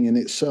playing in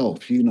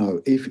itself. You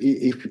know, if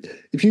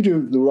you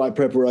do the right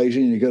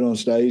preparation, you get on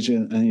stage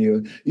and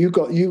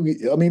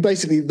I mean,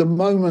 basically the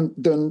moment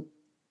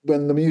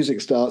when the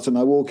music starts and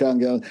I walk out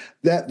and go,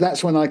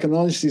 that's when I can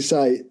honestly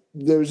say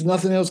there's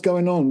nothing else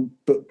going on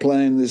but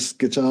playing this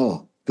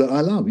guitar that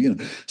I love, you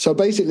know. So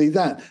basically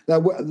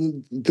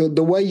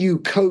the way you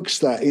coax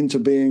that into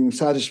being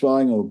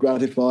satisfying or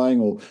gratifying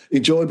or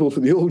enjoyable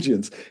for the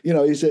audience, you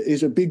know,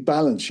 is a big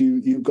balance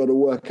you've got to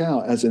work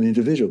out as an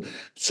individual.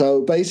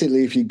 So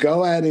basically, if you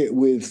go at it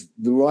with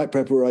the right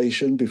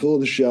preparation before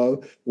the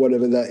show,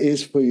 whatever that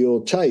is for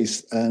your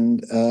taste,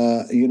 and,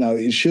 you know,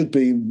 it should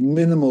be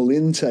minimal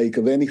intake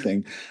of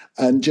anything,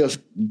 and just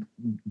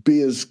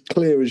be as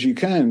clear as you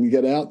can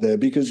get out there,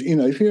 because, you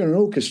know, if you're in an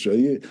orchestra,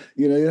 you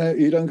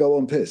don't go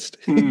on pissed.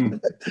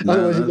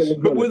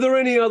 But were there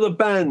any other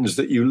bands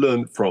that you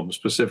learned from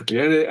specifically?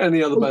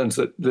 Any other bands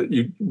that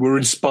you were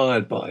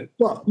inspired by?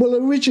 Well,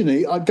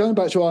 originally, going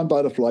back to Iron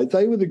Butterfly,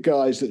 they were the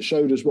guys that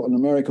showed us what an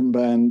American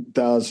band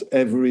does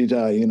every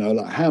day. You know,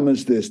 like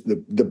hammers this,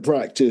 the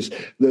practice,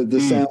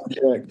 the sound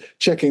check,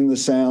 checking the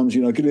sounds,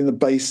 you know, getting the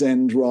bass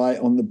end right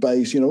on the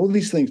bass, you know, all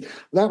these things.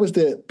 That was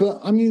it. But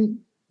I mean,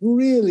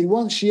 really,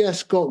 once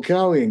Yes got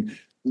going,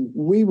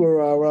 we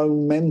were our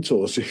own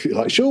mentors, if you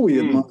like. Sure, we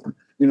admired,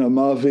 you know,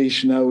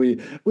 Marvish, you know,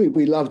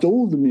 we loved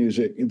all the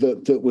music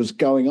that was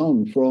going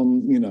on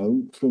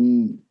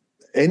from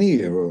any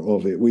era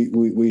of it.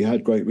 We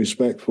had great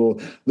respect for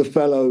the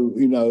fellow,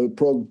 you know,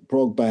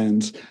 prog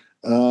bands.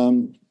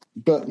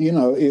 But, you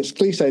know, it's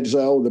cliche to say,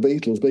 oh, the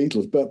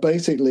Beatles. But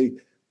basically,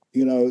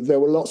 you know, there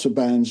were lots of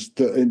bands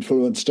that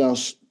influenced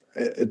us,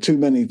 too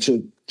many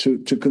to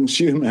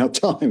consume our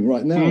time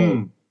right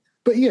now.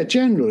 But yeah,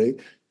 generally,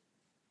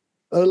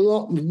 a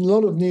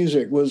lot of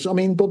music was, I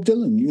mean, Bob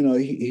Dylan, you know,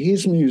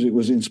 his music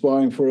was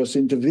inspiring for us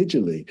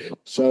individually.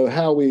 So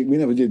how we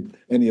never did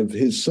any of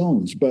his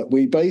songs, but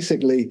we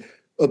basically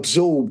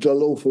absorbed an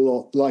awful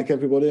lot, like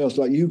everybody else,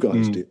 like you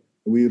guys did.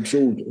 We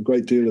absorbed a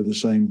great deal of the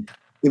same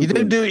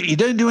influence. You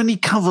don't do any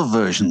cover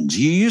versions.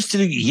 Used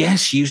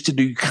to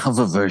do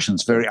cover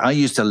versions. I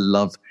used to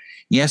love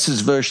Yes's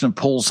version of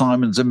Paul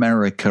Simon's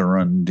America,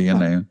 and, you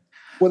know.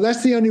 Well,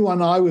 that's the only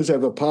one I was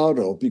ever part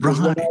of,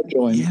 because when I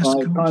joined,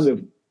 I kind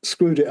of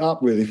screwed it up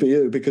really for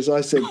you, because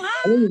I said,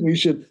 I don't think we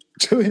should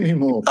do any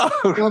more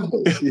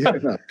covers. You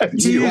know.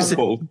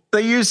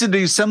 They used to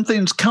do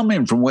Something's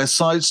Coming from West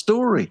Side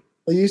Story.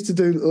 They used to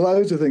do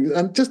loads of things,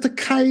 and just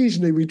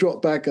occasionally we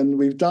drop back and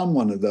we've done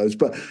one of those.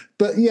 But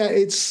yeah,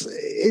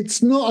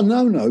 it's not a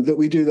no-no that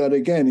we do that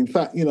again. In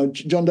fact, you know,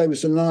 John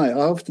Davis and I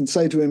often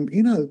say to him,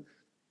 you know,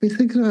 we're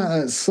thinking about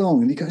that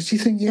song, and he goes, do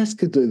you think Yes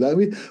could do that?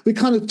 We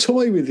kind of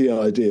toy with the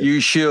idea.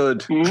 You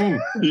should.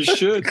 You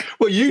should.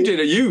 Well, you did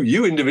it.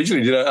 You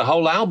individually did a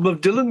whole album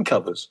of Dylan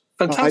covers.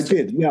 Fantastic.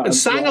 I did, yeah. And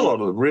sang a lot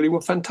of them, really were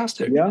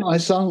fantastic. Yeah, I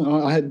sang.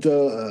 I had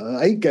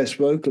 8 guest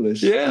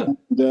vocalists,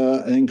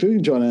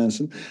 including John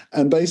Anderson,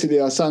 and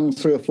basically I sang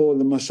 3 or 4 of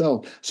them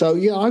myself. So,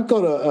 yeah, I've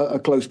got a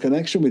close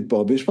connection with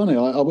Bob. It's funny,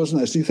 I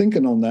wasn't actually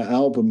thinking on that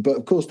album, but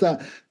of course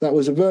that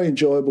was a very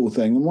enjoyable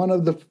thing. And one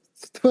of the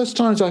first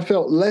times I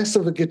felt less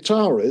of a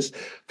guitarist,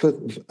 for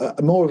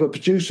more of a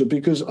producer,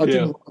 because I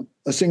didn't want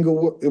a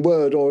single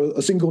word or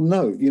a single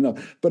note, you know,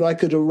 but I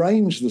could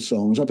arrange the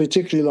songs. I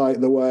particularly like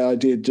the way I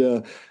did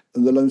The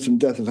Lonesome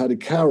Death of Hattie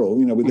Carroll,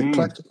 you know, with the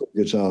classical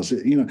guitars,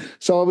 you know.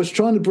 So I was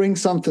trying to bring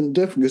something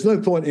different. There's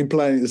no point in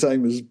playing it the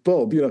same as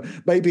Bob, you know.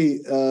 Maybe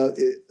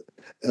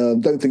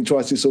Don't Think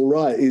Twice, It's All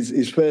Right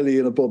is fairly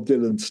in a Bob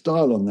Dylan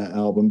style on that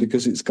album,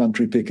 because it's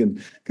country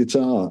picking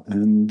guitar.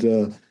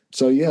 And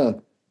so, yeah,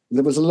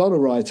 there was a lot of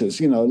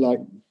writers, you know, like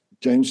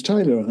James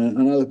Taylor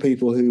and other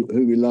people who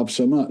we love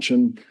so much.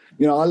 And,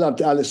 you know, I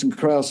loved Alison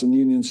Krauss and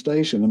Union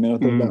Station. I mean, I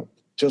thought that was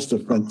just a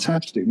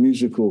fantastic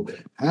musical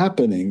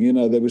happening. You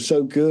know, they were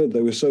so good.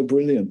 They were so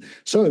brilliant,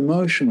 so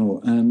emotional.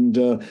 And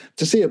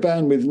to see a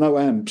band with no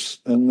amps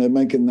and they're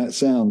making that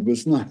sound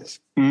was nice.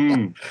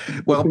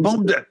 Well,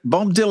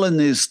 Bob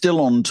Dylan is still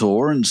on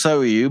tour, and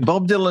so are you.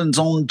 Bob Dylan's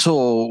on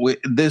tour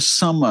this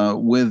summer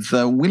with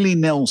Willie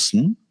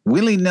Nelson.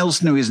 Willie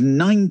Nelson, who is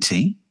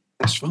 90.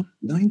 That's right,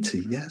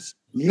 90, yes.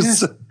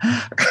 Yes.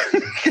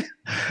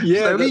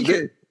 Yeah, so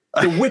the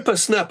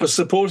whippersnapper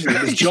supporting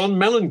it was John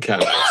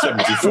Mellencamp,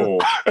 74.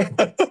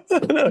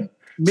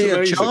 Be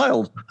a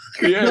child.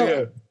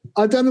 Yeah.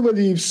 I don't know whether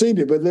you've seen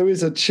it, but there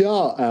is a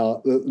chart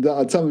out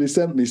that somebody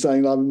sent me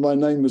saying my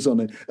name was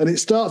on it. And it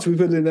starts with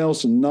Willie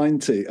Nelson,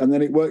 90, and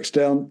then it works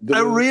down.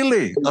 Oh,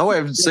 really? Oh, I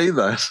haven't seen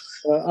that.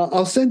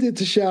 I'll send it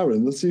to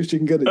Sharon. Let's see if she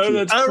can get it to you.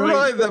 That's great.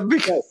 Right. That'd be...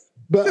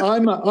 But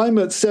I'm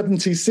at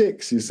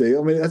 76, you see.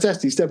 I mean, it's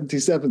actually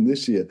 77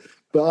 this year.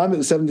 But I'm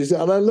at 76,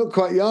 and I look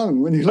quite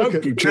young when you look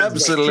at it.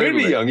 Absolutely.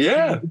 Really young,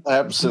 yeah.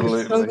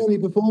 Absolutely. So many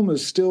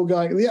performers still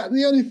going.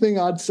 The only thing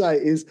I'd say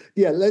is,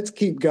 let's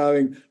keep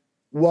going.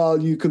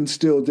 while you can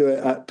still do it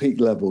at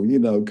peak level,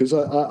 because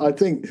I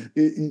think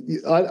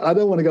I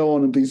don't want to go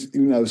on and be,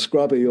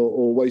 scrubby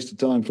or waste of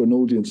time for an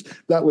audience.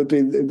 That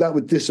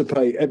would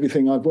dissipate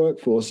everything I've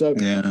worked for. So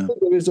there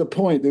is a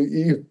point that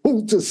you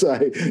ought to say,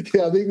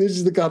 I think this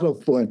is the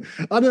cutoff point.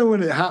 I don't know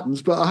when it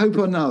happens, but I hope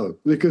I know,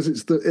 because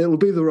it'll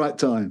be the right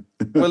time.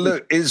 Well,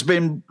 look, it's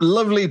been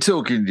lovely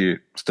talking to you,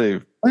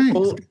 Steve.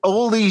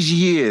 All these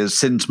years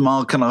since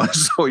Mark and I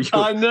saw you.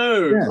 I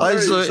know. Yeah. I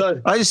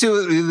saw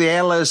the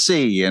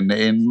LSE, and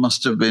it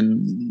must have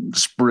been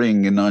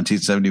spring in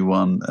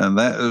 1971, and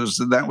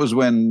that was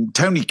when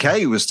Tony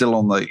Kaye was still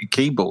on the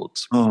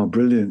keyboards. Oh,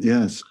 brilliant!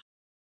 Yes.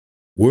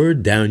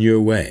 Word down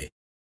your way.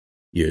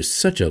 You're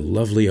such a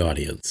lovely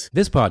audience.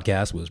 This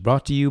podcast was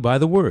brought to you by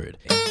The Word.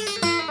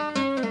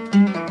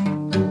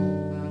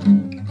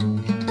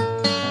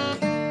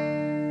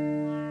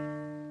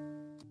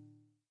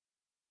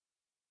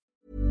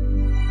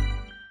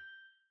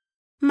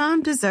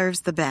 Mom deserves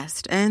the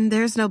best, and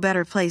there's no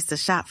better place to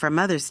shop for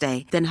Mother's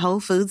Day than Whole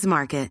Foods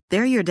Market.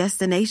 They're your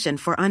destination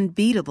for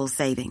unbeatable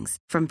savings,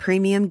 from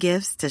premium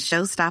gifts to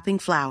show-stopping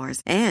flowers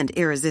and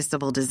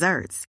irresistible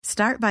desserts.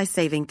 Start by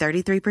saving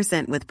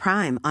 33% with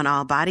Prime on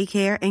all body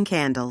care and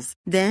candles.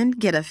 Then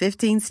get a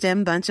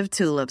 15-stem bunch of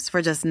tulips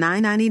for just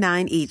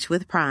 $9.99 each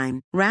with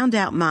Prime. Round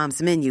out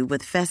Mom's menu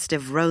with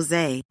festive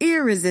rosé,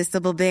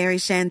 irresistible berry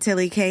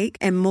chantilly cake,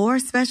 and more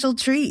special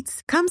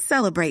treats. Come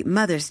celebrate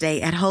Mother's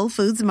Day at Whole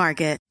Foods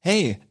Market.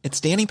 Hey, it's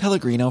Danny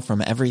Pellegrino from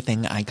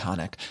Everything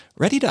Iconic.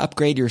 Ready to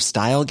upgrade your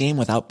style game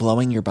without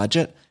blowing your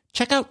budget?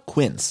 Check out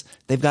Quince.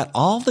 They've got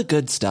all the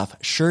good stuff,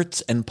 shirts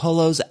and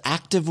polos,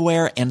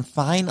 activewear, and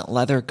fine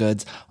leather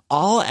goods,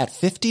 all at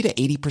 50 to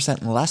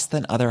 80% less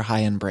than other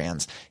high-end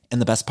brands.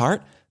 And the best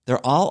part?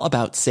 They're all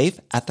about safe,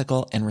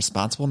 ethical, and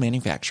responsible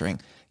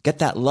manufacturing. Get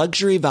that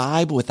luxury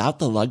vibe without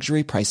the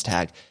luxury price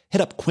tag.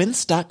 Hit up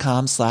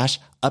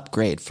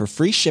quince.com/upgrade for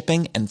free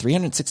shipping and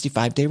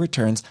 365-day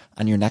returns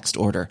on your next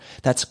order.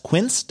 That's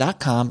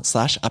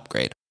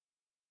quince.com/upgrade.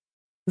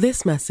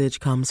 This message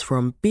comes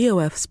from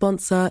BOF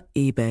sponsor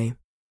eBay.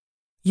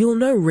 You'll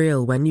know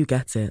real when you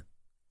get it.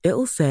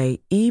 It'll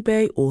say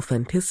eBay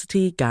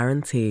Authenticity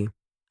Guarantee.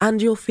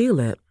 And you'll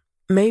feel it.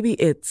 Maybe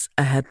it's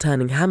a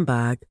head-turning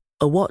handbag,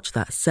 a watch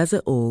that says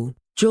it all,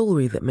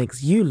 jewelry that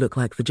makes you look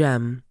like the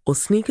gem, or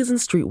sneakers and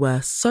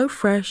streetwear so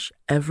fresh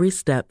every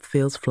step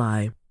feels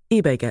fly.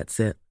 eBay gets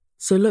it.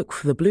 So look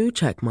for the blue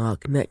check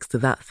mark next to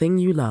that thing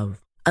you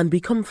love, and be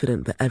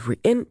confident that every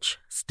inch,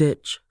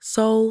 stitch,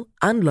 sole,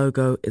 and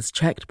logo is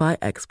checked by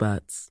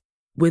experts.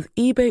 With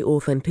eBay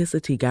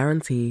Authenticity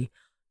Guarantee,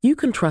 you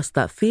can trust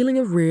that feeling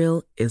of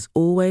real is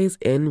always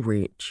in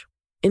reach.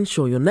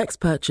 Ensure your next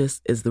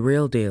purchase is the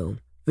real deal.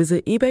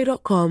 Visit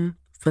ebay.com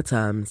for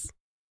terms.